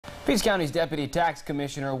Peach County's deputy tax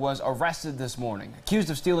commissioner was arrested this morning, accused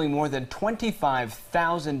of stealing more than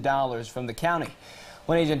 $25,000 from the county.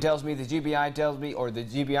 One agent tells me the GBI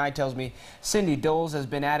tells me Cindy Doles has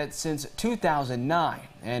been at it since 2009,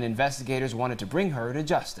 and investigators wanted to bring her to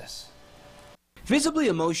justice. Visibly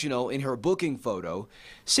emotional in her booking photo,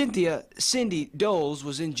 Cindy Doles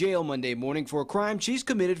was in jail Monday morning for a crime she's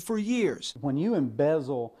committed for years. When you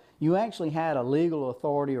embezzle, you actually had a legal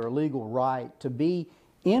authority or a legal right to be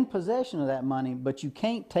in possession of that money, but you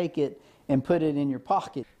can't take it and put it in your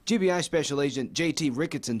pocket. GBI Special Agent J.T.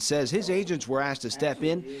 Ricketson says his agents were asked to step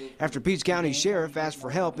in after Peach County Sheriff asked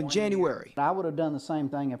for help in January. I would have done the same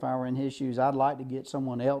thing if I were in his shoes. I'd like to get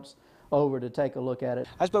someone else over to take a look at it.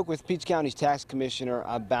 I spoke with Peach County's tax commissioner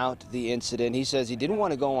about the incident. He says he didn't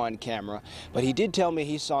want to go on camera, but he did tell me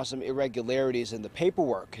he saw some irregularities in the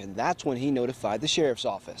paperwork, and that's when he notified the sheriff's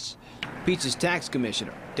office. Peach's tax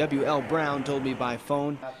commissioner, W.L. Brown, told me by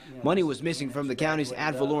phone money was missing from the county's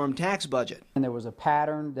ad valorem tax budget. And there was a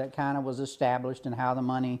pattern that kind of was established in how the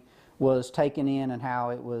money was taken in and how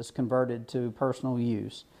it was converted to personal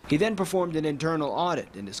use. He then performed an internal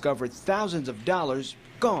audit and discovered thousands of dollars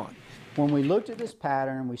gone. When we looked at this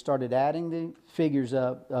pattern, we started adding the figures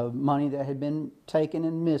up of money that had been taken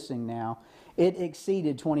and missing now. It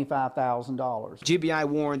exceeded $25,000. GBI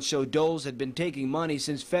warrants show Doles had been taking money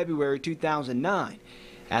since February 2009.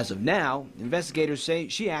 As of now, investigators say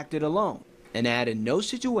she acted alone and add in no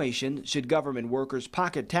situation should government workers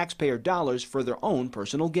pocket taxpayer dollars for their own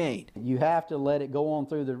personal gain. You have to let it go on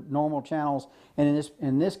through the normal channels, and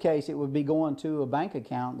in this case it would be going to a bank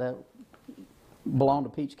account that belonged to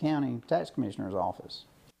Peach County Tax Commissioner's office.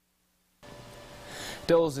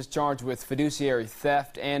 Doles is charged with fiduciary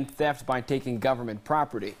theft and theft by taking government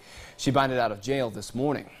property. She bonded out of jail this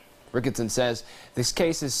morning. Ricketson says this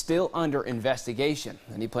case is still under investigation,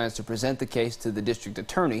 and he plans to present the case to the district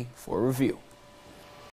attorney for review.